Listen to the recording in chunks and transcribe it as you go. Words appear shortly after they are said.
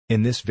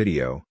In this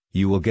video,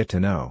 you will get to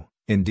know,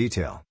 in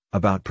detail,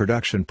 about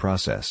production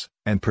process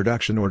and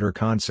production order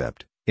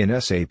concept in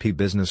SAP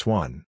Business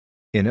One.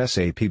 In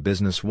SAP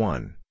Business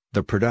One,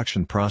 the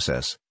production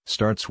process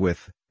starts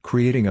with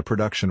creating a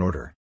production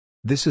order.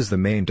 This is the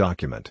main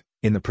document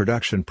in the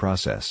production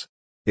process.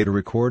 It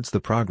records the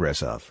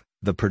progress of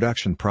the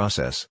production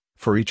process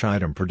for each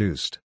item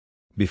produced.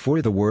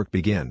 Before the work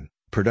begin,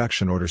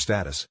 production order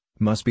status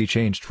must be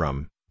changed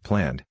from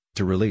planned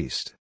to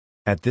released.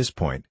 At this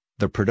point,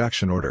 the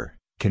production order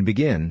can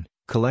begin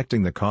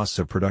collecting the costs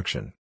of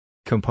production.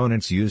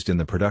 Components used in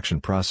the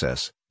production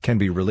process can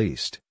be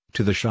released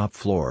to the shop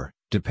floor,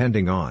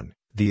 depending on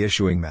the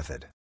issuing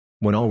method.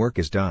 When all work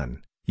is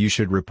done, you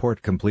should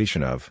report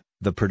completion of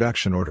the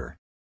production order.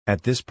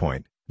 At this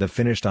point, the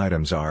finished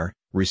items are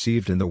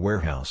received in the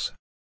warehouse.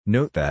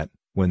 Note that,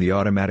 when the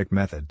automatic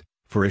method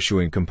for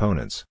issuing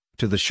components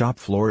to the shop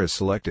floor is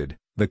selected,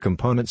 the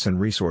components and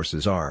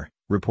resources are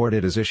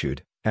reported as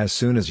issued as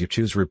soon as you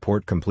choose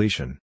Report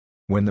Completion.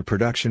 When the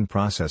production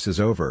process is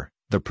over,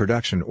 the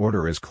production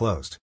order is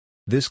closed.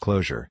 This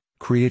closure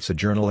creates a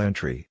journal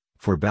entry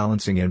for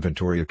balancing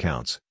inventory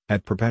accounts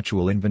at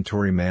perpetual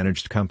inventory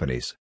managed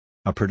companies.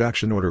 A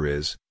production order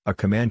is a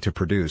command to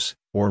produce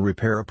or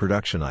repair a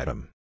production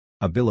item.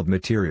 A bill of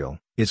material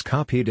is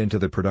copied into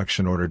the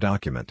production order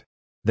document.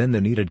 Then the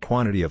needed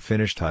quantity of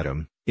finished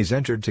item is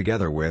entered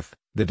together with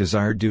the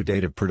desired due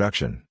date of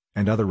production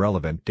and other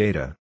relevant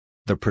data.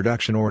 The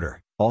production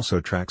order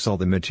also tracks all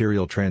the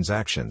material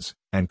transactions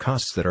and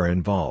costs that are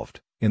involved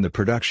in the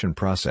production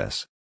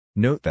process.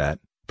 Note that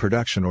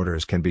production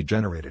orders can be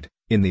generated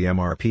in the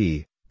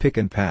MRP, pick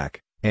and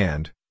pack,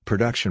 and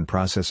production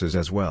processes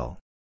as well.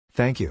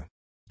 Thank you.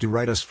 Do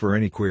write us for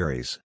any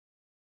queries.